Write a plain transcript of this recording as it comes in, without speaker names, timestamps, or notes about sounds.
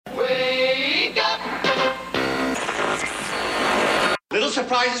Wake up! Little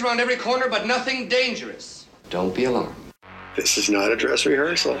surprises around every corner, but nothing dangerous. Don't be alarmed. This is not a dress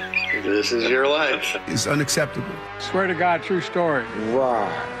rehearsal. This is your life. It's unacceptable. Swear to God, true story.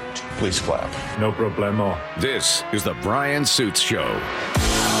 Right. Please clap. No problemo. This is the Brian Suits Show.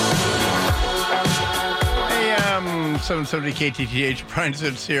 Hey, 770 KTTH, Brian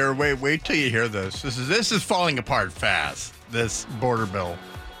Suits here. Wait till you hear this. This is falling apart fast, this border bill.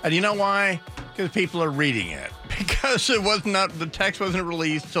 And you know why? Because people are reading it. Because the text wasn't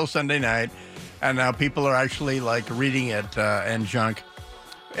released till Sunday night. And now people are actually reading it and junk.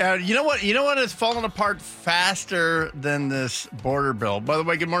 You know what? You know what is falling apart faster than this border bill? By the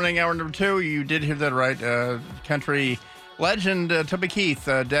way, good morning, hour number 2. You did hear that right. Country legend Toby Keith,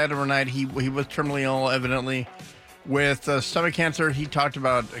 dead overnight. He was terminally ill, evidently, with stomach cancer. He talked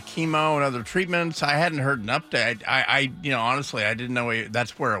about chemo and other treatments. I hadn't heard an update. I honestly, I didn't know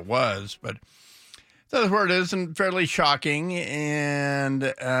that's where it was, but that's where it is, and fairly shocking.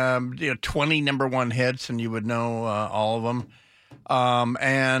 And 20 number one hits, and you would know all of them.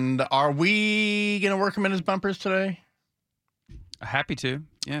 And are we going to work them in as bumpers today? Happy to.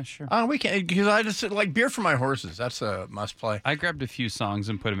 Yeah, sure. We can, because I just like Beer for My Horses. That's a must play. I grabbed a few songs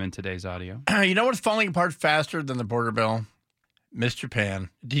and put them in today's audio. You know what's falling apart faster than the border bill? Miss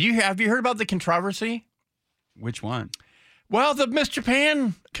Japan. Have you heard about the controversy? Which one? Well, the Miss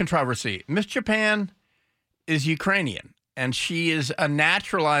Japan controversy. Miss Japan is Ukrainian, and she is a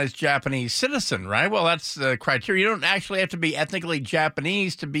naturalized Japanese citizen, right? Well, that's the criteria. You don't actually have to be ethnically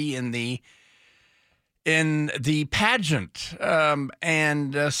Japanese to be in the pageant.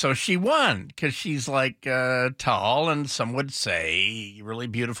 So she won because she's tall and some would say really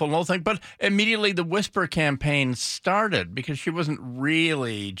beautiful and all thing. But immediately the whisper campaign started because she wasn't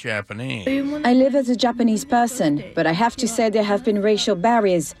really Japanese. I live as a Japanese person, but I have to say there have been racial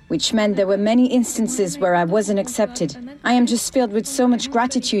barriers, which meant there were many instances where I wasn't accepted. I am just filled with so much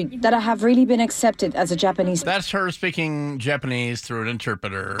gratitude that I have really been accepted as a Japanese. That's her speaking Japanese through an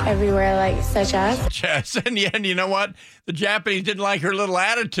interpreter. Everywhere, such as? Yes, and you know what? The Japanese didn't like her little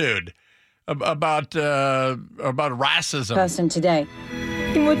attitude about racism. Person today.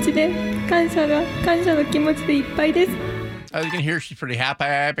 As you can hear, she's pretty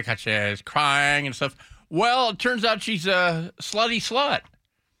happy because she's crying and stuff. Well, it turns out she's a slutty slut.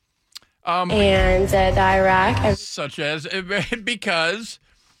 And the Iraq. Such as, because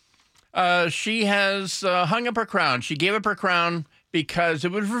she has hung up her crown. She gave up her crown because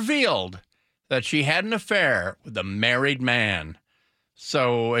it was revealed that she had an affair with a married man.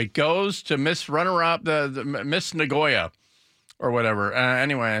 So it goes to Miss Runner-Up, the Miss Nagoya, or whatever.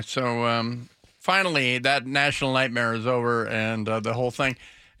 Anyway, so finally that national nightmare is over, and the whole thing.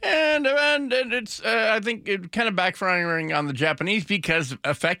 And it's, I think, it kind of backfiring on the Japanese, because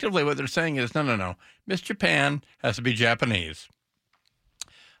effectively what they're saying is, no, Miss Japan has to be Japanese.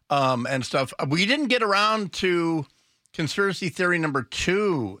 And stuff. We didn't get around to conspiracy theory number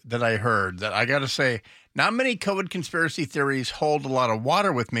 2 that I heard, that I got to say, not many COVID conspiracy theories hold a lot of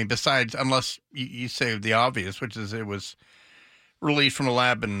water with me, besides, unless you say the obvious, which is it was released from a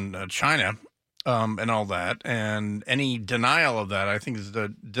lab in China, and all that. And any denial of that, I think, is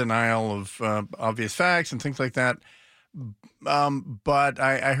the denial of obvious facts and things like that. But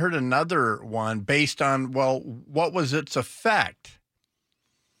I heard another one based on, well, what was its effect?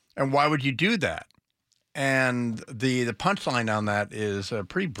 And why would you do that? And the punchline on that is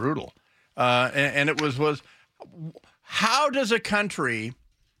pretty brutal. And it was how does a country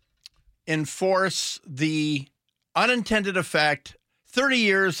enforce the unintended effect 30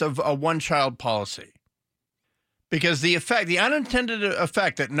 years of a one-child policy? Because the unintended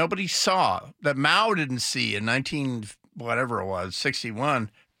effect that nobody saw, that Mao didn't see in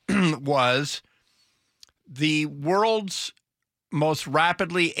 61, was the world's most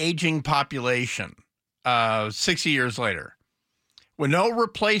rapidly aging population 60 years later, with no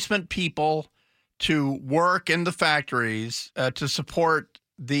replacement people to work in the factories to support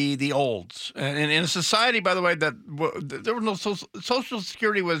the olds. And in a society, by the way, that there was no social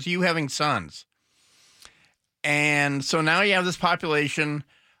security, was you having sons. And so now you have this population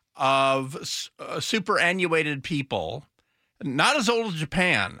of superannuated people, not as old as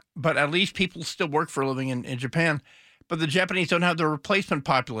Japan, but at least people still work for a living in Japan. But the Japanese don't have the replacement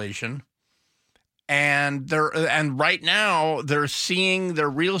population. And right now they're seeing their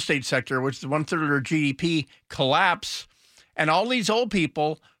real estate sector, which is 1/3 of their GDP, collapse. And all these old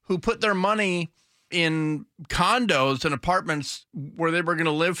people who put their money in condos and apartments where they were going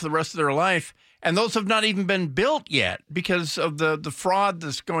to live for the rest of their life, and those have not even been built yet because of the fraud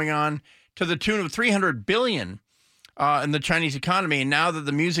that's going on to the tune of $300 billion in the Chinese economy. And now that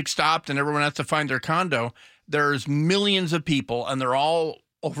the music stopped and everyone has to find their condo, there's millions of people, and they're all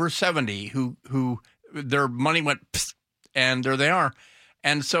over 70 who their money went psst, and there they are.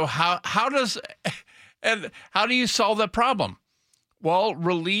 And so how do you solve that problem? Well,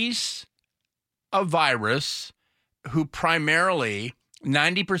 release a virus who primarily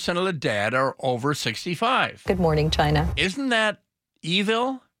 90% of the dead are over 65. Good morning, China. Isn't that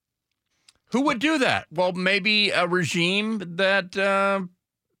evil? Who would do that? Well, maybe a regime that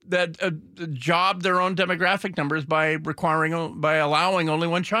jobbed their own demographic numbers by allowing only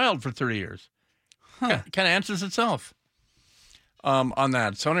one child for 30 years. Kind of answers itself on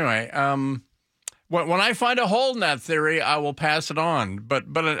that. So anyway, when I find a hole in that theory, I will pass it on. But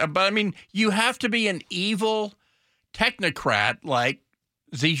I mean, you have to be an evil technocrat like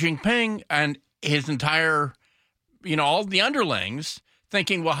Xi Jinping and his entire, all the underlings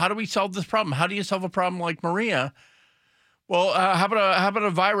thinking, well, how do we solve this problem? How do you solve a problem like Maria? Well, how about a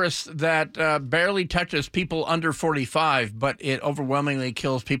virus that barely touches people under 45, but it overwhelmingly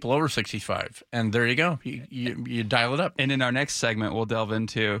kills people over 65? And there you go. You dial it up. And in our next segment, we'll delve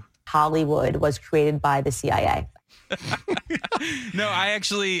into Hollywood was created by the CIA. No, I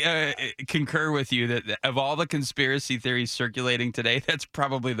actually concur with you that of all the conspiracy theories circulating today, that's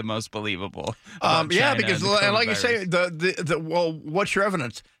probably the most believable. Yeah, because like you say, well, what's your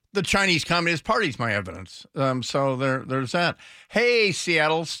evidence? The Chinese Communist Party is my evidence. So there's that. Hey,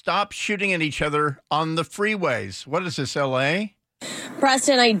 Seattle, stop shooting at each other on the freeways. What is this, L.A.?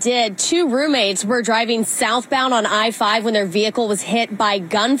 Preston, I did. 2 roommates were driving southbound on I-5 when their vehicle was hit by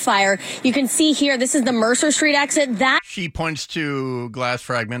gunfire. You can see here, this is the Mercer Street exit. She points to glass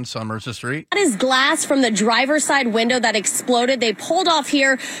fragments on Mercer Street. That is glass from the driver's side window that exploded. They pulled off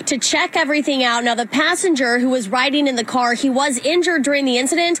here to check everything out. Now, the passenger who was riding in the car, he was injured during the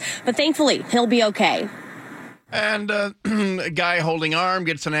incident, but thankfully, he'll be okay. And a guy holding arm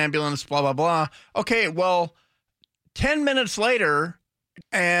gets an ambulance, blah, blah, blah. Okay, well, 10 minutes later,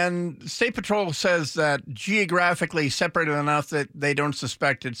 and State Patrol says that geographically separated enough that they don't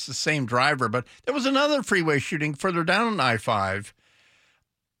suspect it's the same driver. But there was another freeway shooting further down on I-5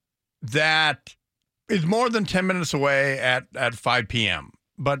 that is more than 10 minutes away at 5 p.m.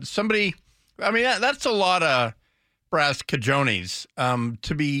 But somebody, I mean, that's a lot of brass cajones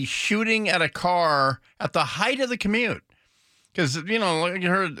to be shooting at a car at the height of the commute. Because, you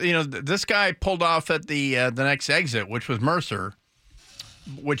heard, this guy pulled off at the next exit, which was Mercer,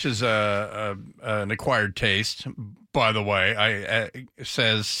 which is an acquired taste, by the way.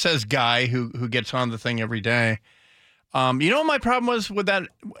 Says guy who gets on the thing every day. What my problem was with that?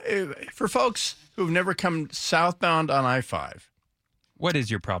 For folks who've never come southbound on I-5. What is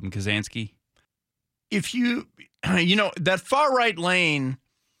your problem, Kazansky? If that far right lane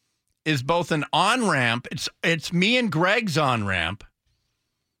is both an on-ramp, it's me and Greg's on-ramp,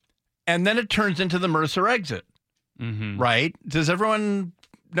 and then it turns into the Mercer exit, right? Does everyone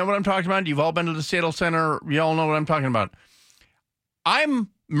know what I'm talking about? You've all been to the Seattle Center. You all know what I'm talking about. I'm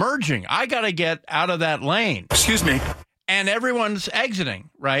merging. I got to get out of that lane. Excuse me. And everyone's exiting,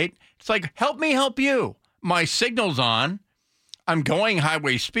 right? It's like, help me help you. My signal's on. I'm going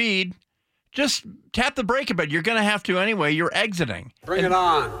highway speed. Just tap the brake a bit. You're going to have to anyway. You're exiting. Bring it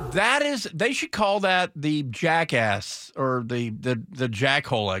on. They should call that the jackass or the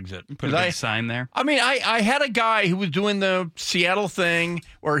jackhole exit. Put a big sign there. I mean, I had a guy who was doing the Seattle thing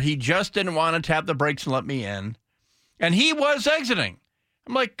where he just didn't want to tap the brakes and let me in. And he was exiting.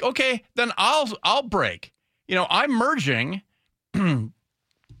 I'm like, okay, then I'll brake. I'm merging. I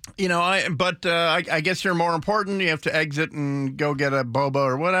guess you're more important. You have to exit and go get a boba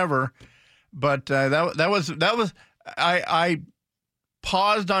or whatever. But that was I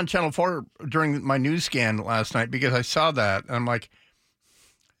paused on Channel 4 during my news scan last night because I saw that and I'm like,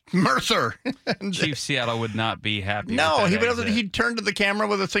 Mercer. Chief Seattle would not be happy. No, with that he turned to the camera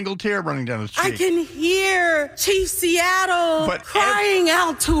with a single tear running down his cheek. I can hear Chief Seattle crying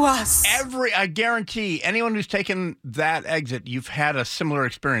out to us. I guarantee anyone who's taken that exit, you've had a similar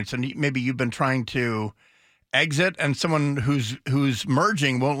experience, and maybe you've been trying to exit, and someone who's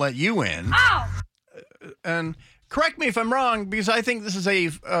merging won't let you in. Ow! And correct me if I'm wrong, because I think this is a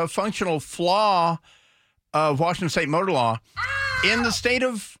functional flaw of Washington State motor law. Ow! In the state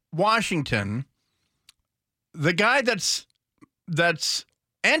of Washington, the guy that's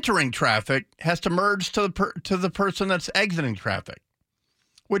entering traffic has to merge to the person that's exiting traffic,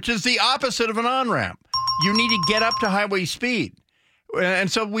 which is the opposite of an on-ramp. You need to get up to highway speed.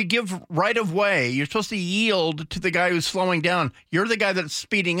 And so we give right of way. You're supposed to yield to the guy who's slowing down. You're the guy that's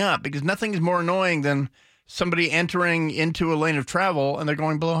speeding up because nothing is more annoying than somebody entering into a lane of travel and they're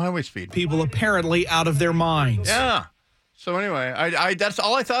going below highway speed. People apparently out of their minds. Yeah. So anyway, I that's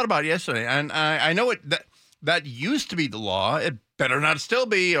all I thought about yesterday, and I know that used to be the law. It better not still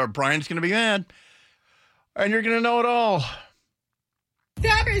be, or Brian's going to be mad, and you're going to know it all.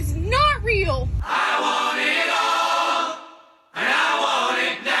 That is not real. I want it all, and I want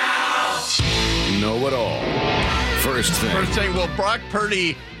it now. Know it all. First thing, will Brock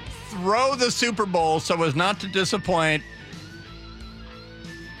Purdy throw the Super Bowl so as not to disappoint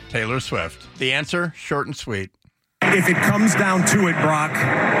Taylor Swift? The answer, short and sweet. If it comes down to it, Brock,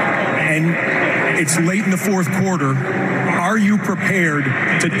 and it's late in the fourth quarter, are you prepared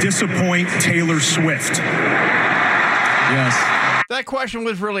to disappoint Taylor Swift? Yes. That question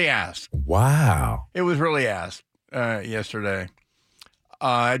was really asked. Wow. It was really asked yesterday.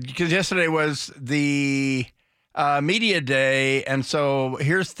 Because yesterday was the media day, and so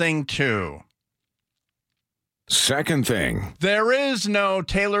here's thing two. Second thing. There is no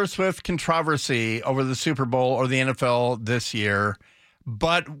Taylor Swift controversy over the Super Bowl or the NFL this year,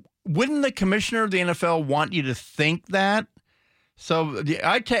 but wouldn't the commissioner of the NFL want you to think that? So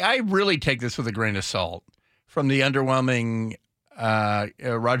I really take this with a grain of salt from the underwhelming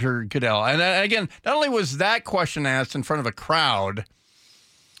Roger Goodell. And again, not only was that question asked in front of a crowd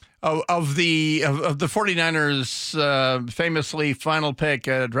of the 49ers famously final pick,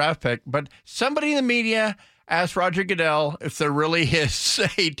 draft pick, but somebody in the media asked Roger Goodell if there really is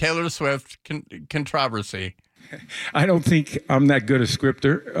a Taylor Swift controversy. I don't think I'm that good a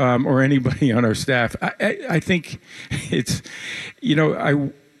scripter or anybody on our staff. I think it's,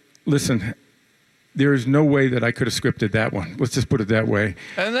 listen, there is no way that I could have scripted that one. Let's just put it that way.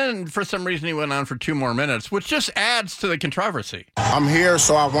 And then for some reason he went on for 2 more minutes, which just adds to the controversy. I'm here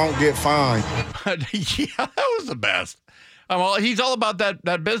so I won't get fined. Yeah, that was the best. He's all about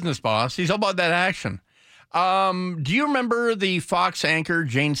that business, boss. He's all about that action. Do you remember the Fox anchor,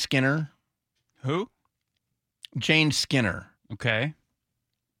 Jane Skinner? Who? Jane Skinner. Okay.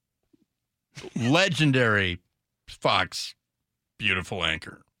 Legendary Fox, beautiful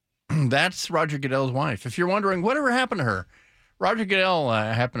anchor. That's Roger Goodell's wife. If you're wondering, whatever happened to her? Roger Goodell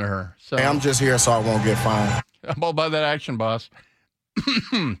happened to her. So hey, I'm just here so I won't get fined. I'm all about that action, boss.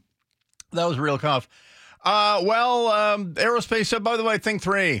 That was a real cough. Aerospace. So, by the way, thing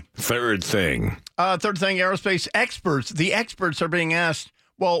three. Third thing. Third thing, aerospace experts. The experts are being asked,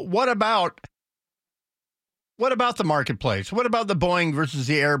 well, what about the marketplace? What about the Boeing versus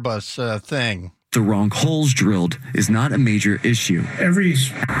the Airbus thing? The wrong holes drilled is not a major issue.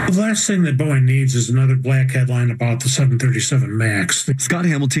 The last thing that Boeing needs is another black headline about the 737 MAX. Scott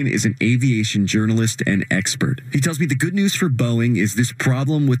Hamilton is an aviation journalist and expert. He tells me the good news for Boeing is this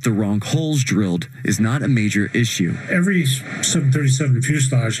problem with the wrong holes drilled is not a major issue. Every 737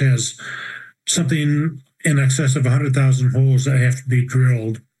 fuselage has something in excess of 100,000 holes that have to be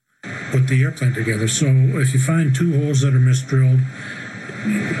drilled to put the airplane together. So if you find 2 holes that are misdrilled,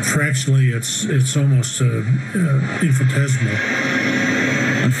 fractionally, it's almost infinitesimal.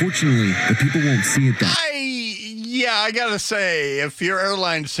 Unfortunately, the people won't see it that. I gotta say, if your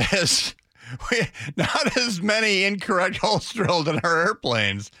airline says not as many incorrect holes drilled in our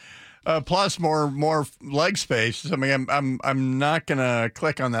airplanes, plus more leg space, I mean, I'm not gonna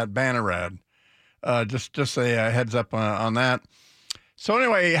click on that banner ad. Just a heads up on that. So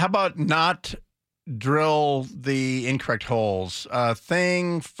anyway, how about not drill the incorrect holes?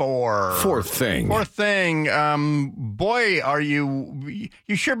 Thing four. Fourth thing. Boy, are you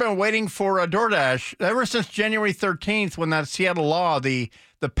sure been waiting for a DoorDash ever since January 13th when that Seattle law, the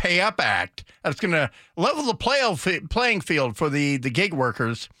Pay Up Act, that's going to level the playing field for the gig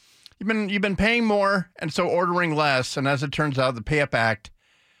workers. You've been paying more and so ordering less, and as it turns out, the Pay Up Act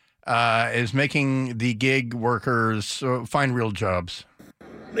is making the gig workers find real jobs.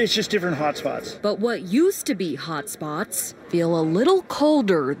 It's just different hotspots. But what used to be hotspots feel a little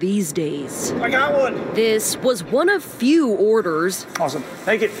colder these days. I got one. This was one of few orders. Awesome.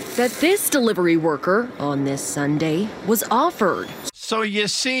 Thank you. That this delivery worker on this Sunday was offered. So you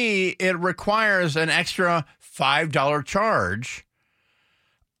see, it requires an extra $5 charge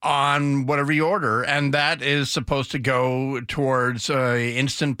on whatever you order, and that is supposed to go towards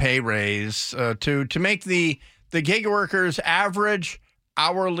instant pay raise to make the gig workers average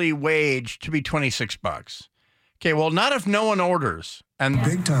hourly wage to be $26. Okay, well, not if no one orders. And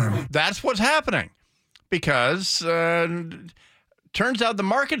big time. That's what's happening because turns out the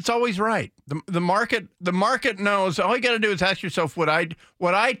market's always right. The market knows. All you got to do is ask yourself, would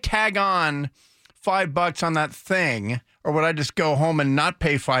I tag on $5 on that thing, or would I just go home and not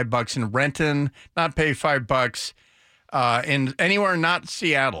pay $5 in Renton, not pay $5 in anywhere not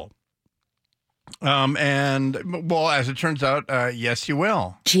Seattle? As it turns out, yes, you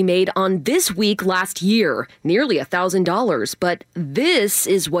will. She made on This Week last year, nearly $1,000. But this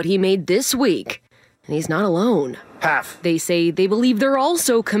is what he made this week. And he's not alone. Half. They say they believe they're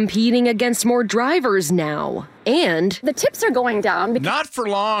also competing against more drivers now. And the tips are going down. Not for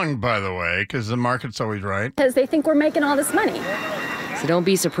long, by the way, because the market's always right. Because they think we're making all this money. So don't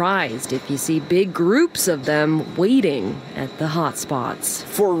be surprised if you see big groups of them waiting at the hot spots.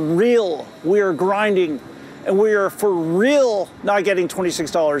 For real, we are grinding, and we are for real not getting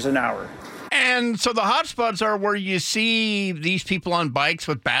 $26 an hour. And so the hotspots are where you see these people on bikes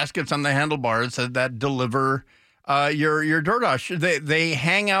with baskets on the handlebars that deliver your DoorDash. They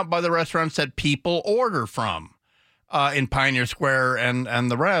hang out by the restaurants that people order from in Pioneer Square and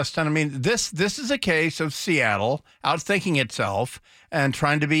the rest. And I mean, this is a case of Seattle outthinking itself and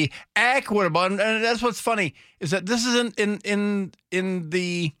trying to be equitable. And that's what's funny is that this is in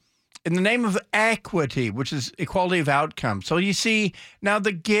the name of equity, which is equality of outcome. So you see now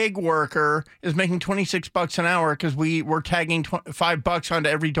the gig worker is making $26 an hour because we're tagging $5 onto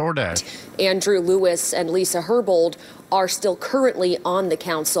every DoorDash. Andrew Lewis and Lisa Herbold are still currently on the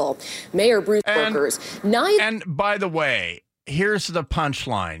council. Mayor Bruce Workers. And by the way, here's the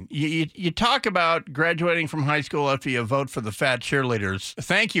punchline. You talk about graduating from high school after you vote for the fat cheerleaders.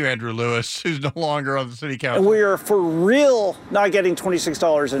 Thank you, Andrew Lewis, who's no longer on the city council. And we are for real not getting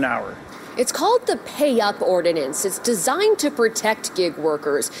 $26 an hour. It's called the Pay Up Ordinance. It's designed to protect gig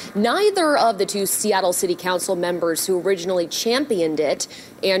workers. Neither of the two Seattle City Council members who originally championed it,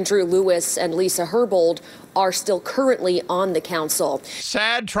 Andrew Lewis and Lisa Herbold, are still currently on the council.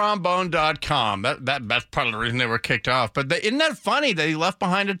 Sadtrombone.com. That's part of the reason they were kicked off. But isn't that funny that he left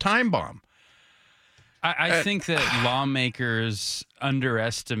behind a time bomb? I think that lawmakers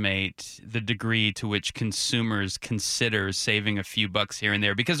underestimate the degree to which consumers consider saving a few bucks here and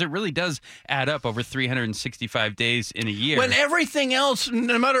there, because it really does add up over 365 days in a year. When everything else,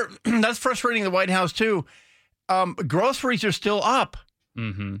 no matter, that's frustrating the White House too. Groceries are still up,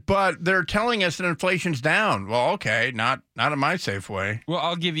 but they're telling us that inflation's down. Well, okay, not in my Safeway. Well,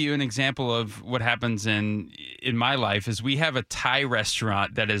 I'll give you an example of what happens in my life. Is we have a Thai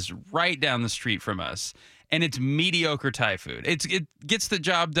restaurant that is right down the street from us, and it's mediocre Thai food. It gets the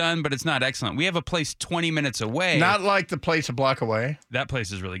job done, but it's not excellent. We have a place 20 minutes away. Not like the place a block away. That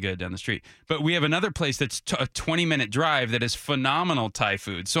place is really good down the street. But we have another place that's a 20-minute drive that is phenomenal Thai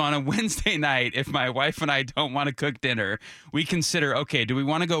food. So on a Wednesday night, if my wife and I don't want to cook dinner, we consider, okay, do we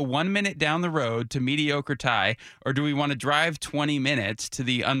want to go 1 minute down the road to mediocre Thai, or do we want to drive 20 minutes to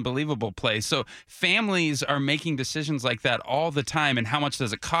the unbelievable place? So families are making decisions like that all the time. And how much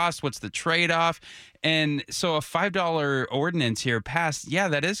does it cost? What's the trade-off? And so a $5 ordinance here passed, yeah,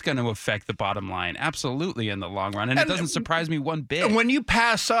 that is going to affect the bottom line, absolutely, in the long run. And it doesn't surprise me one bit. And when you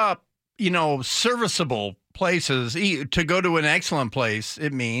pass up, serviceable places to go to an excellent place,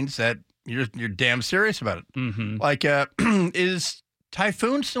 it means that you're damn serious about it. Like, is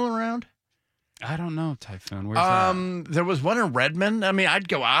Typhoon still around? I don't know, Typhoon. Where's that? There was one in Redmond. I mean, I'd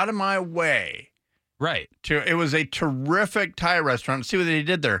go out of my way. Right. It was a terrific Thai restaurant. See what they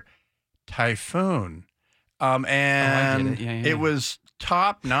did there. Typhoon. And it was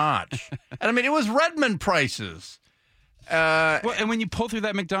top notch. And I mean, it was Redmond prices. Well, and when you pull through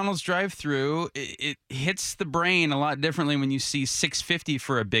that McDonald's drive-through, it hits the brain a lot differently when you see $6.50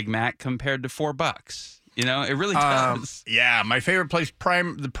 for a Big Mac compared to $4. It really does. Yeah, my favorite place,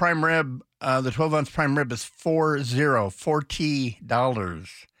 the prime rib, the 12-ounce prime rib is $40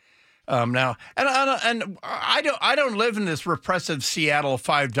 now, and I don't live in this repressive Seattle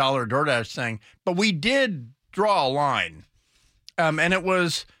 $5 DoorDash thing, but we did draw a line, and it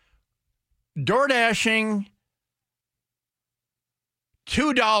was DoorDashing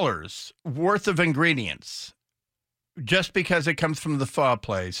 $2 worth of ingredients just because it comes from the pho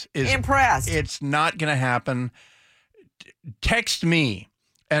place. Is impressed. It's not going to happen. Text me,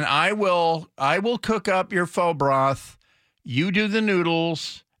 and I will cook up your pho broth. You do the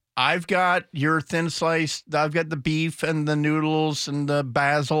noodles. I've got your thin slice. I've got the beef and the noodles and the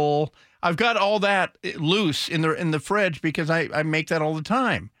basil. I've got all that loose in the fridge because I make that all the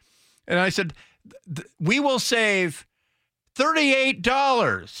time. And I said, we will save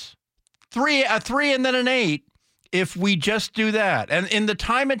 $38, a 3 and then an 8, if we just do that. And in the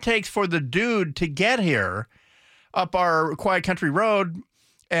time it takes for the dude to get here up our quiet country road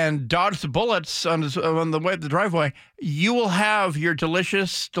and dodge the bullets on the way the driveway, you will have your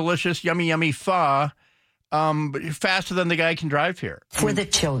delicious, yummy, yummy pho faster than the guy can drive here. For the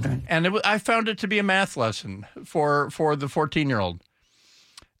children. And I found it to be a math lesson for the 14-year-old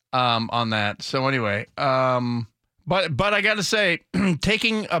on that. So anyway, But I got to say,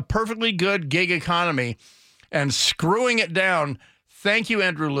 taking a perfectly good gig economy and screwing it down, thank you,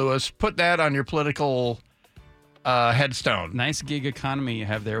 Andrew Lewis. Put that on your political headstone. Nice gig economy you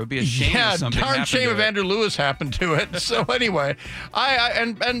have there. It would be a shame if something darn happened shame to if it. Andrew Lewis happened to it. So anyway,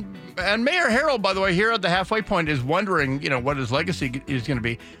 and Mayor Harold, by the way, here at the halfway point is wondering, what his legacy is going to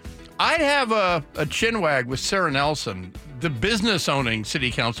be. I'd have a chinwag with Sarah Nelson, the business-owning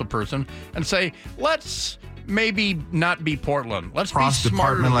city council person, and say, let's maybe not be Portland. Let's be smarter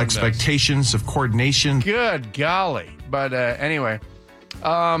Cross-departmental than expectations of coordination. Good golly. But anyway,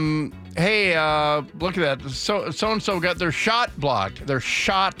 hey, look at that. So-and-so got their shot blocked. Their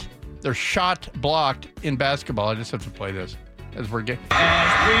shot blocked in basketball. I just have to play this as we're getting.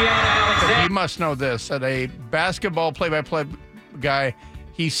 You must know this, that a basketball play-by-play guy,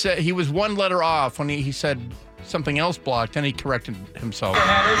 he said he was one letter off when he said something else blocked, and he corrected himself. Or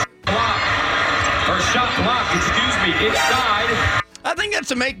shot blocked, excuse me, inside. I think that's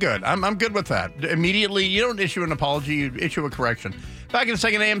a make good. I'm good with that. Immediately, you don't issue an apology, you issue a correction. Back in a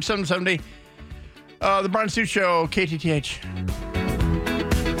second, AM 770. The Brian Stu Show, KTTH.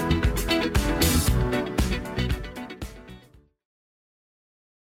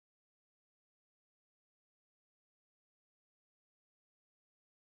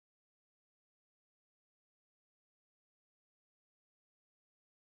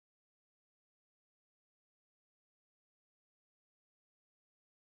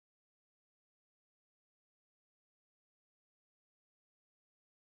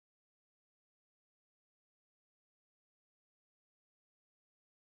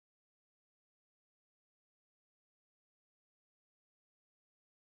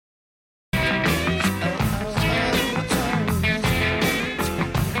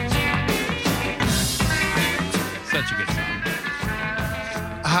 Such a good song.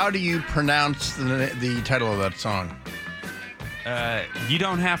 How do you pronounce the title of that song? You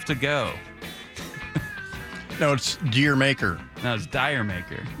Don't Have to Go. No, it's Deer Maker. No, it's Dire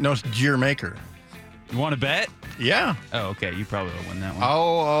Maker. No, it's Deer Maker. You want to bet? Yeah. Oh, okay. You probably will win that one.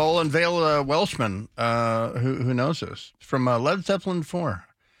 I'll unveil a Welshman who knows this from Led Zeppelin 4.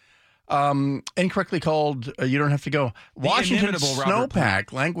 Incorrectly called You Don't Have to Go. Washington's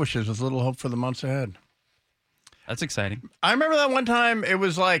snowpack languishes with little hope for the months ahead. That's exciting. I remember that one time, it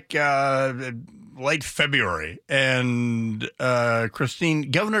was like late February, and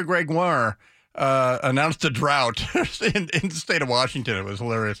Governor Gregoire announced a drought in the state of Washington. It was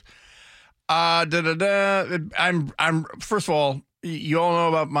hilarious. I'm first of all, you all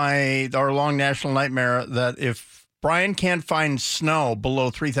know about our long national nightmare that if Brian can't find snow below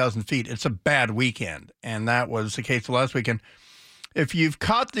 3,000 feet, it's a bad weekend, and that was the case last weekend. If you've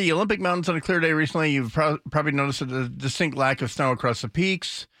caught the Olympic Mountains on a clear day recently, you've probably noticed a distinct lack of snow across the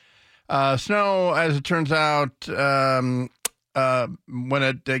peaks. Snow, as it turns out, when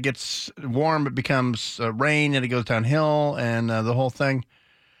it gets warm, it becomes rain and it goes downhill and the whole thing.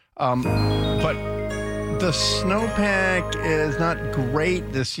 But the snowpack is not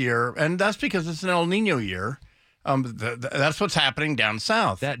great this year, and that's because it's an El Nino year. That's what's happening down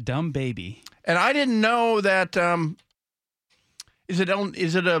south. That dumb baby. And I didn't know that... Is it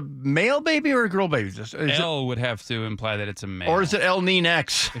a male baby or a girl baby? L would have to imply that it's a male. Or is it El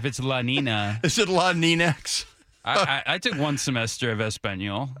Ninex? If it's La Nina. Is it La Ninex? I took one semester of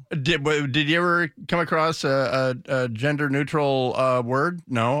Espanol. Did you ever come across a gender-neutral word?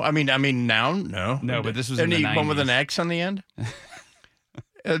 No. I mean noun? No. No, but this was in the 90s. One with an X on the end?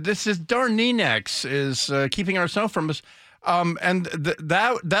 This is darn Ninex is keeping our snow from us. And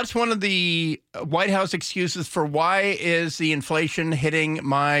that's one of the White House excuses for why is the inflation hitting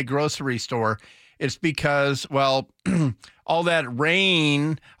my grocery store. It's because, well, all that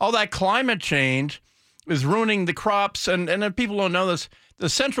rain, all that climate change is ruining the crops. And if people don't know this, the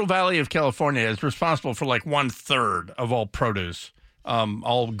Central Valley of California is responsible for like 1/3 of all produce,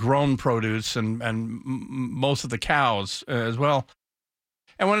 all grown produce and most of the cows as well.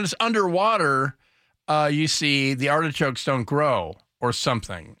 And when it's underwater, you see the artichokes don't grow or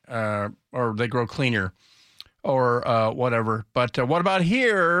something, or they grow cleaner or whatever. But what about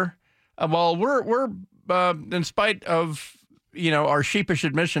here? Well, we're in spite of, our sheepish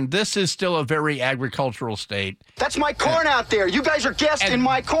admission, this is still a very agricultural state. That's my corn out there. You guys are guests in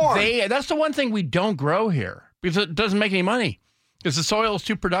my corn. That's the one thing we don't grow here because it doesn't make any money because the soil is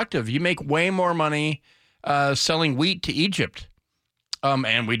too productive. You make way more money selling wheat to Egypt,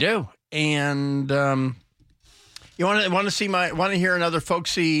 and we do. And you want to hear another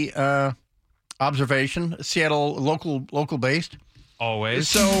folksy observation? Seattle local based. Always.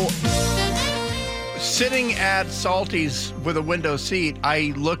 sitting at Salty's with a window seat,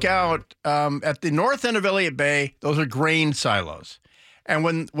 I look out at the north end of Elliott Bay. Those are grain silos. And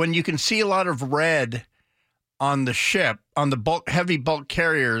when you can see a lot of red on the ship, on the heavy bulk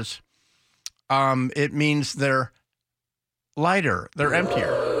carriers, it means they're lighter, they're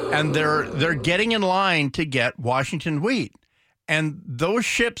emptier, and they're getting in line to get Washington wheat. And those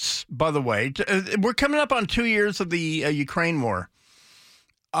ships, by the way, we're coming up on 2 years of the Ukraine war.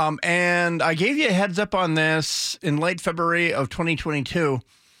 And I gave you a heads up on this in late February of 2022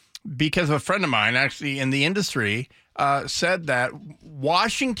 because a friend of mine, actually in the industry, said that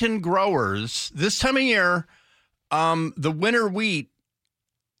Washington growers this time of year, the winter wheat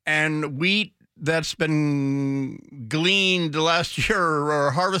and wheat that's been gleaned last year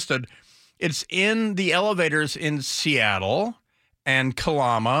or harvested, it's in the elevators in Seattle and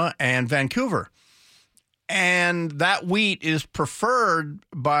Kalama and Vancouver. And that wheat is preferred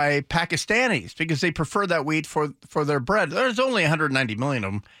by Pakistanis because they prefer that wheat for their bread. There's only 190 million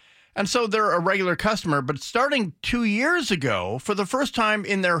of them. And so they're a regular customer. But starting 2 years ago, for the first time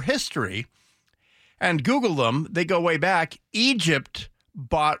in their history, and Google them, they go way back, Egypt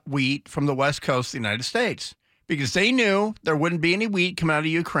bought wheat from the west coast of the United States because they knew there wouldn't be any wheat coming out of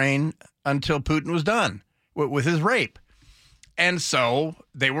Ukraine until Putin was done with his rape. And so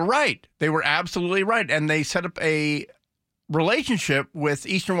they were right. They were absolutely right. And they set up a relationship with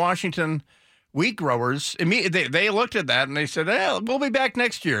Eastern Washington wheat growers. They looked at that and they said, we'll be back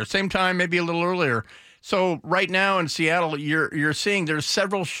next year, same time, maybe a little earlier. So right now in Seattle, you're seeing there's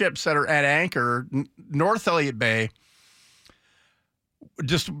several ships that are at anchor North Elliott Bay,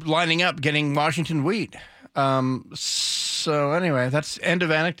 just lining up, getting Washington wheat. So anyway, that's end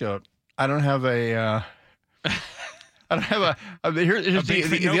of anecdote. I don't have a... Here's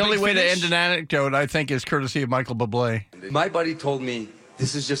the only way to end an anecdote, I think, is courtesy of Michael Bublé. My buddy told me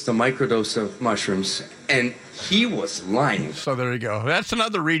this is just a microdose of mushrooms, and he was lying. So there you go. That's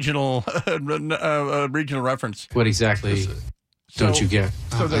another regional reference. What exactly don't you get?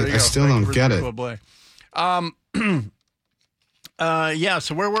 So there you go. I still don't get it. Bublé. Yeah.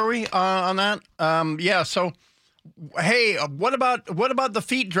 So where were we on that? Yeah. So. Hey, what about the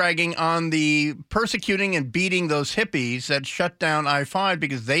feet dragging on the persecuting and beating those hippies that shut down I-5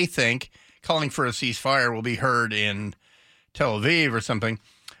 because they think calling for a ceasefire will be heard in Tel Aviv or something?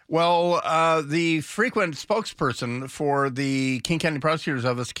 Well, the frequent spokesperson for the King County Prosecutor's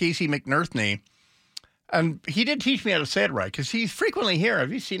Office, Casey McNerthney, and he did teach me how to say it right because he's frequently here.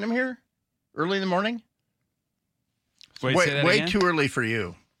 Have you seen him here early in the morning? Way too early for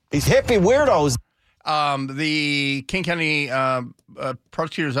you. These hippie weirdos. The King County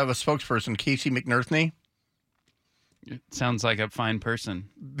Prosecutors have a spokesperson, Casey McNerthney. It sounds like a fine person.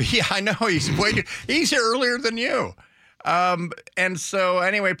 Yeah, I know. He's here earlier than you. And so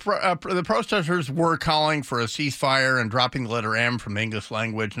anyway, the protesters were calling for a ceasefire and dropping the letter M from the English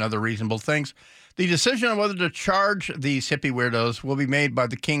language and other reasonable things. The decision on whether to charge these hippie weirdos will be made by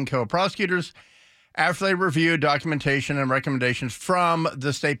the King Co. prosecutors after they review documentation and recommendations from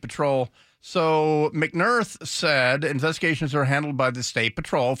the State Patrol. So McNerth said investigations are handled by the State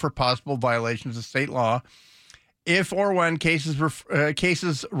Patrol for possible violations of state law. If or when cases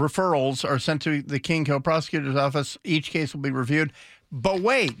referrals are sent to the King Co. Prosecutor's Office, each case will be reviewed. But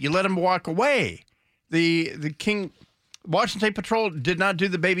wait, you let them walk away. The Washington State Patrol did not do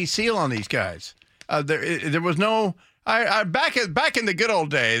the baby seal on these guys. There was no... back in the good old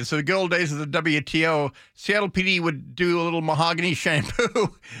days, the good old days of the WTO, Seattle PD would do a little mahogany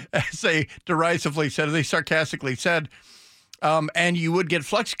shampoo, as they derisively said, as they sarcastically said, and you would get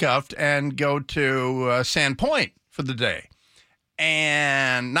flex cuffed and go to Sandpoint for the day.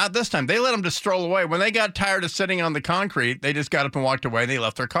 And not this time. They let them just stroll away. When they got tired of sitting on the concrete, they just got up and walked away. They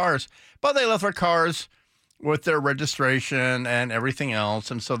left their cars. But they left their cars with their registration and everything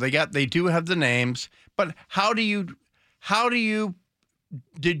else. And so they do have the names. But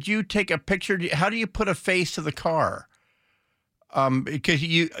did you take a picture? How do you put a face to the car? Because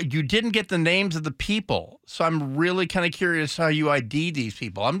you didn't get the names of the people. So I'm really kind of curious how you ID these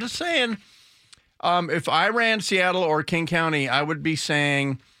people. I'm just saying, if I ran Seattle or King County, I would be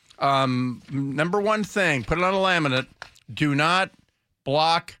saying, number one thing, put it on a laminate, do not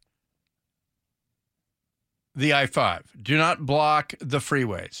block the I-5. Do not block the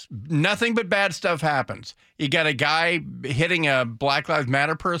freeways. Nothing but bad stuff happens. You got a guy hitting a Black Lives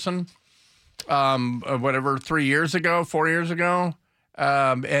Matter person, 4 years ago,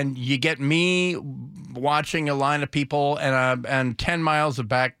 and you get me watching a line of people and 10 miles of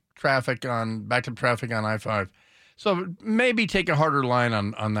backed traffic on I-5. So maybe take a harder line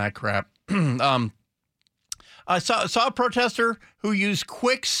on that crap. I saw a protester who used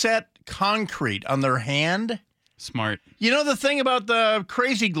quick set concrete on their hand. Smart. You know the thing about the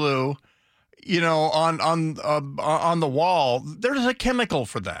crazy glue, on the wall, there's a chemical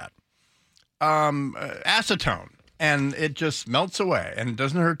for that. Acetone. And it just melts away and it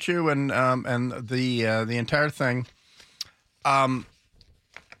doesn't hurt you and the entire thing.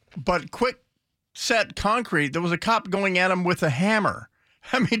 But quick set concrete, there was a cop going at him with a hammer.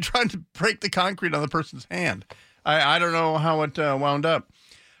 I mean, trying to break the concrete on the person's hand. I don't know how it wound up.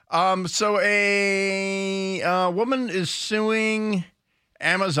 So a woman is suing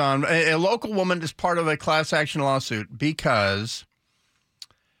Amazon. A local woman is part of a class action lawsuit because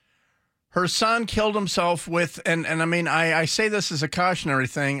her son killed himself with, and I mean, I say this as a cautionary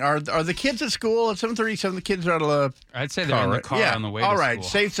thing. Are the kids at school at 7:37? The kids are out of the I'd say they're in the car on the way to all right, school.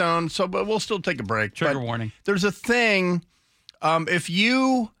 safe zone. So, but we'll still take a break. Trigger But warning. There's a thing. If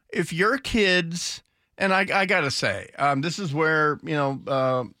your kids, and I gotta say, this is where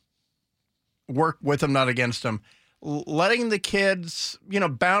work with them, not against them. Letting the kids,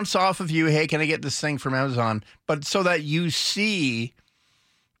 bounce off of you. Hey, can I get this thing from Amazon? But so that you see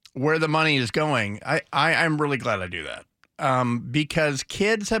where the money is going. I'm really glad I do that. Because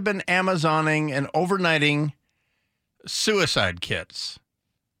kids have been Amazoning and overnighting suicide kits.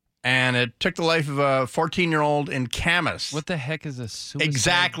 And it took the life of a 14-year-old in Camas. What the heck is a suicide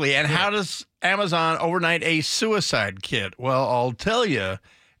Exactly. And kit? how does Amazon overnight a suicide kit? Well, I'll tell you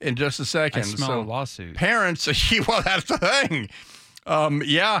in just a second. I smell a lawsuit. Parents, well, that's the thing.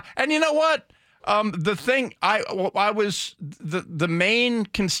 Yeah. And you know what? The thing, I was the main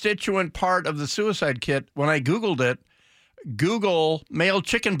constituent part of the suicide kit. When I Googled it, Google mail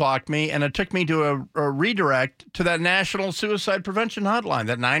chicken blocked me, and it took me to a redirect to that National Suicide Prevention Hotline,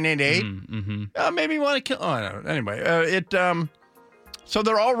 that 988. Mm-hmm. Maybe you want to kill. Oh, no. Anyway, so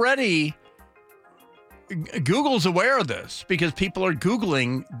they're already. Google's aware of this because people are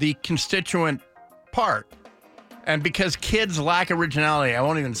Googling the constituent part. And because kids lack originality, I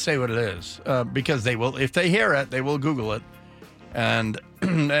won't even say what it is because they will, if they hear it, they will Google it. And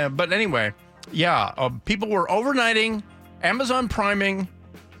but anyway, yeah, people were overnighting, Amazon priming.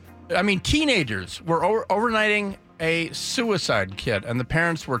 I mean, teenagers were overnighting a suicide kit, and the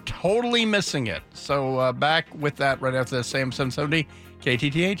parents were totally missing it. So back with that right after this, AM 770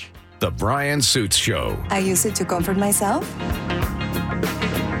 KTTH. The Brian Suits Show. I use it to comfort myself.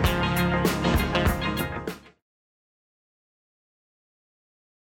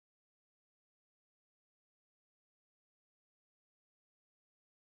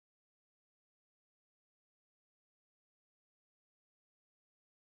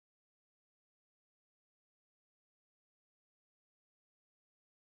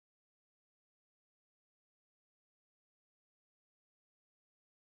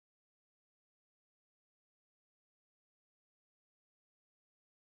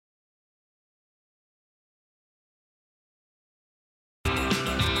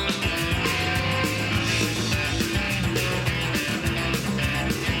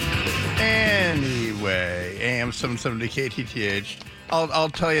 Anyway, AM 770 KTTH. I'll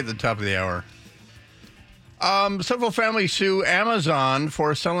tell you at the top of the hour. Several families sue Amazon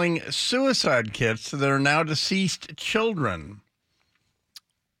for selling suicide kits to their now deceased children.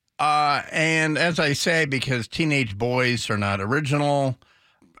 And as I say, because teenage boys are not original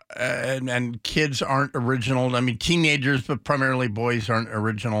and kids aren't original. I mean, teenagers, but primarily boys aren't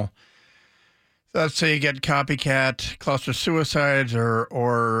original. Let's say you get copycat cluster suicides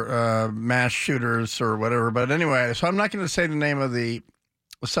or mass shooters or whatever. But anyway, so I'm not going to say the name of the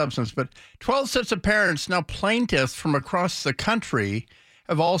substance, but 12 sets of parents, now plaintiffs from across the country,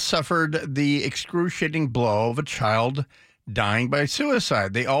 have all suffered the excruciating blow of a child dying by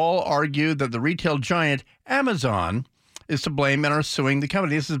suicide. They all argue that the retail giant Amazon is to blame and are suing the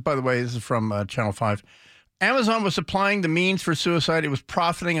company. This is, by the way, this is from Channel 5. Amazon was supplying the means for suicide. It was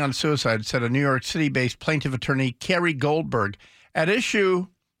profiting on suicide, said a New York City-based plaintiff attorney, Carrie Goldberg. At issue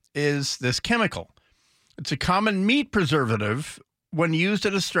is this chemical. It's a common meat preservative when used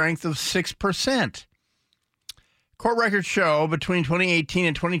at a strength of 6%. Court records show between 2018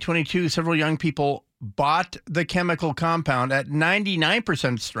 and 2022, several young people bought the chemical compound at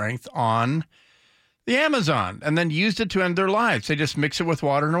 99% strength on the Amazon and then used it to end their lives. They just mix it with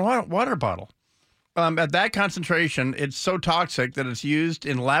water in a water bottle. At that concentration, it's so toxic that it's used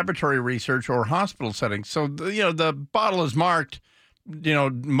in laboratory research or hospital settings. So, the bottle is marked,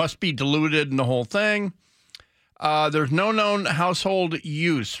 must be diluted in the whole thing. There's no known household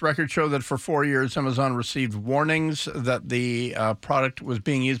use. Records show that for 4 years, Amazon received warnings that the product was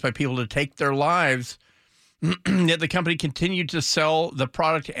being used by people to take their lives, yet the company continued to sell the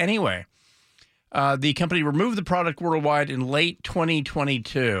product anyway. The company removed the product worldwide in late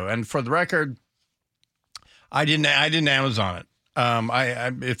 2022. And for the record, I didn't Amazon it.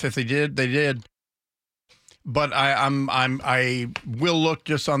 If they did, they did. But I will look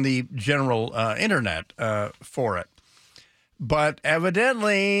just on the general internet for it. But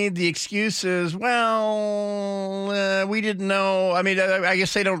evidently, the excuse is, well, we didn't know. I mean, I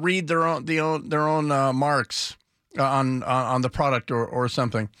guess they don't read their own marks on the product or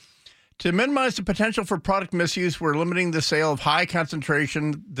something. To minimize the potential for product misuse, we're limiting the sale of high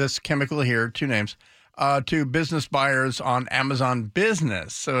concentration, this chemical here, 2 names, to business buyers on Amazon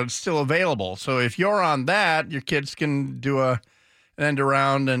Business. So it's still available. So if you're on that, your kids can do an end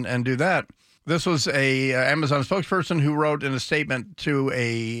around and do that. This was a Amazon spokesperson who wrote in a statement to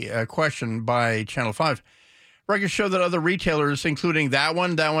a question by Channel 5. Records show that other retailers, including that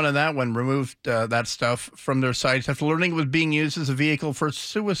one, and that one, removed that stuff from their sites after learning it was being used as a vehicle for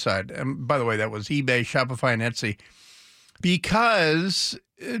suicide. And by the way, that was eBay, Shopify, and Etsy. Because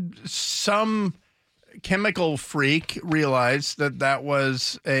some chemical freak realized that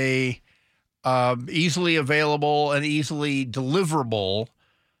was a easily available and easily deliverable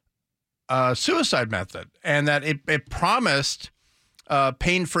suicide method, and that it promised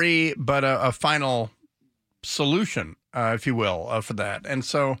pain-free but a final solution, if you will, for that. And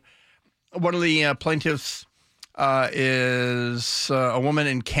so one of the plaintiffs is a woman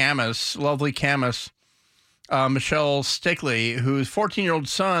in Camas, lovely Camas, Michelle Stickley, whose 14-year-old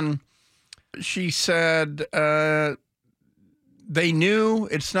son, she said they knew,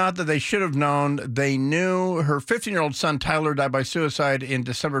 it's not that they should have known, they knew her 15-year-old son, Tyler, died by suicide in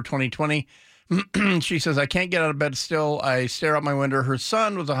December 2020. She says, I can't get out of bed still. I stare out my window. Her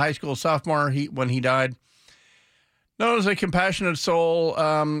son was a high school sophomore when he died. Known as a compassionate soul.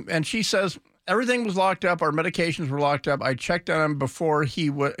 And she says, everything was locked up. Our medications were locked up. I checked on him before he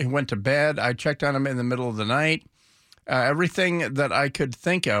went to bed. I checked on him in the middle of the night. Everything that I could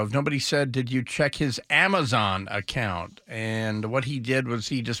think of. Nobody said, did you check his Amazon account? And what he did was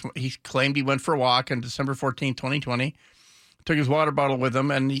he claimed he went for a walk on December 14, 2020, took his water bottle with him,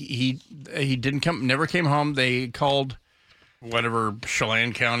 and he never came home. They called whatever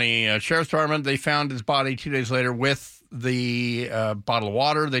Chelan County Sheriff's Department. They found his body 2 days later with the bottle of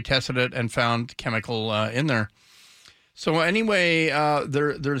water. They tested it and found chemical in there. So anyway,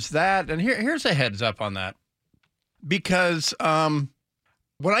 there's that. And here's a heads up on that. Because when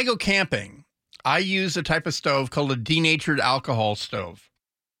I go camping, I use a type of stove called a denatured alcohol stove.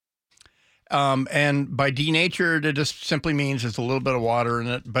 And by denatured, it just simply means there's a little bit of water in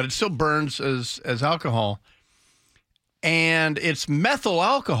it, but it still burns as alcohol. And it's methyl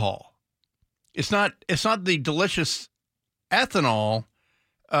alcohol. It's not the delicious ethanol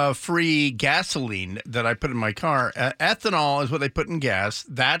free gasoline that I put in my car. Ethanol is what they put in gas.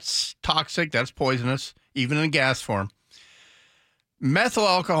 That's toxic. That's poisonous, even in gas form. Methyl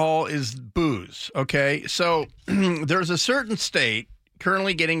alcohol is booze, okay? So there's a certain state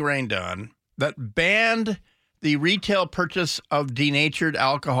currently getting rained on that banned the retail purchase of denatured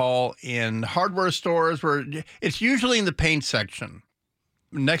alcohol in hardware stores where it's usually in the paint section,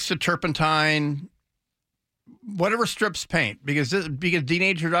 next to turpentine, whatever strips paint, because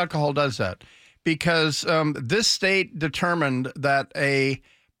denatured alcohol does that. Because this state determined that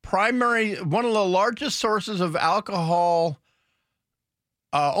one of the largest sources of alcohol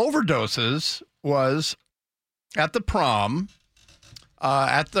overdoses was at the prom,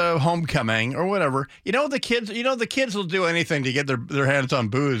 at the homecoming, or whatever. The kids will do anything to get their hands on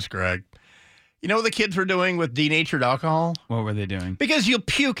booze, Greg. You know what the kids were doing with denatured alcohol? What were they doing? Because you'll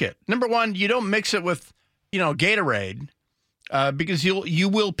puke it. Number one, you don't mix it with, Gatorade, because you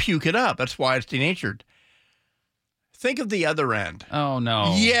will puke it up. That's why it's denatured. Think of the other end. Oh,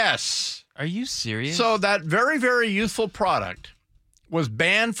 no. Yes. Are you serious? So that very, very useful product was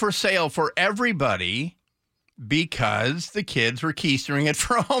banned for sale for everybody because the kids were keystering it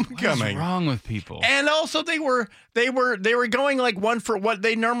for homecoming. What's wrong with people? And also they were going like one for what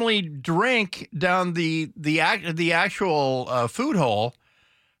they normally drink down the actual food hole.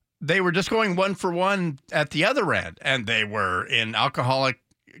 They were just going one for one at the other end, and they were in alcoholic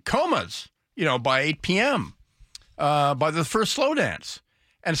comas, by 8 p.m. By the first slow dance.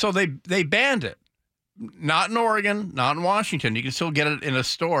 And so they banned it. Not in Oregon, not in Washington. You can still get it in a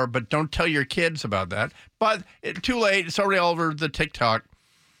store, but don't tell your kids about that. But too late. It's already all over the TikTok.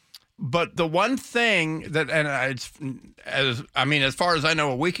 But the one thing that, as far as I know,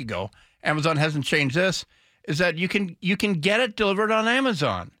 a week ago, Amazon hasn't changed this, is that you can get it delivered on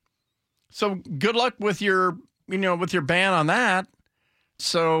Amazon. So good luck with your ban on that.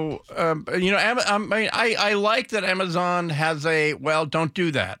 So, I like that Amazon has don't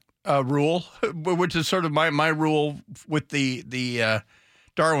do that. rule, which is sort of my rule with the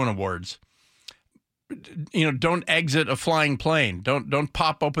Darwin Awards. Don't exit a flying plane. Don't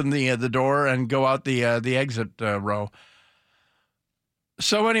pop open the door and go out the exit row.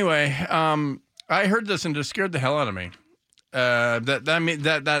 So anyway, I heard this and it scared the hell out of me.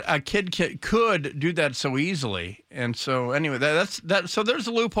 That a kid could do that so easily, and so anyway, that's. So there's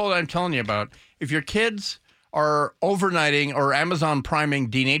a loophole that I'm telling you about. If your kids are overnighting or Amazon priming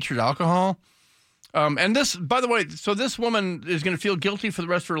denatured alcohol, and this, by the way, so this woman is going to feel guilty for the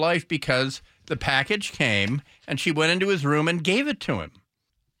rest of her life because the package came and she went into his room and gave it to him.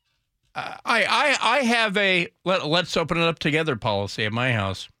 I have a let's open it up together policy at my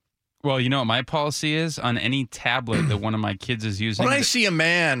house. Well, you know what my policy is on any tablet that one of my kids is using. When I see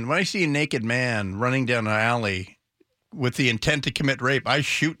a naked man running down an alley with the intent to commit rape, I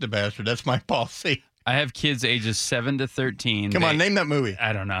shoot the bastard. That's my policy. I have kids ages 7 to 13. Come on, name that movie.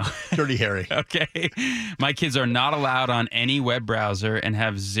 I don't know. Dirty Harry. Okay. My kids are not allowed on any web browser and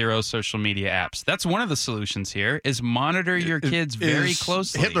have 0 social media apps. That's one of the solutions here is monitor your kids very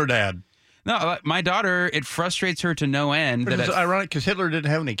closely. Hitler dad. No, my daughter, it frustrates her to no end. It's ironic because Hitler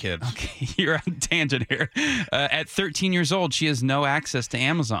didn't have any kids. Okay, you're on a tangent here. At 13 years old, she has no access to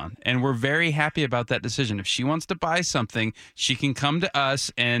Amazon, and we're very happy about that decision. If she wants to buy something, she can come to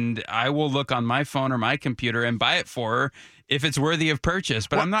us, and I will look on my phone or my computer and buy it for her if it's worthy of purchase.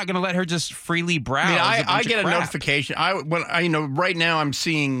 But I'm not going to let her just freely browse. I get a notification. Right now I'm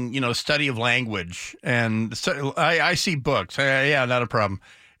seeing study of language, and so I see books. Yeah, not a problem.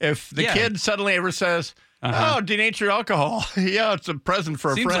 If the kid suddenly ever says, oh, denatured alcohol, yeah, it's a present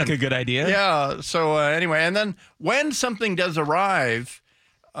for a friend. Seems like a good idea. Yeah. So anyway, and then when something does arrive,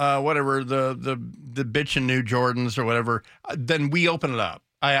 whatever, the bitchin' new Jordans or whatever, then we open it up.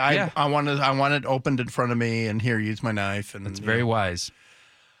 I want it opened in front of me, and here, use my knife. And it's very wise.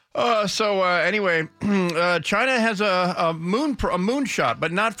 So anyway, China has a moon shot,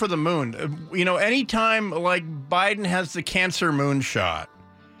 but not for the moon. Anytime like Biden has the cancer moon shot,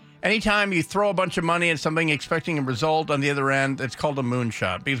 anytime you throw a bunch of money at something expecting a result on the other end, it's called a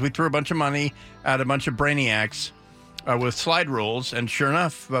moonshot because we threw a bunch of money at a bunch of brainiacs with slide rules. And sure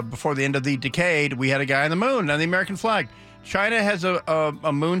enough, before the end of the decade, we had a guy on the moon on the American flag. China has a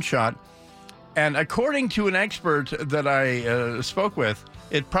moonshot. And according to an expert that I spoke with,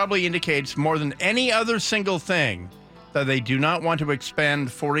 it probably indicates more than any other single thing that they do not want to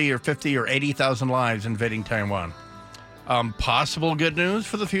expend 40 or 50 or 80,000 lives invading Taiwan. Possible good news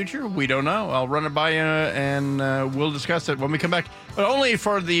for the future? We don't know. I'll run it by you and we'll discuss it when we come back. But only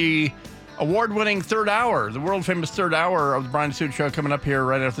for the award-winning third hour, the world-famous third hour of the Brian Suit Show coming up here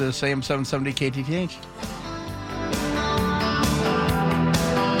right after this AM 770 KTTH.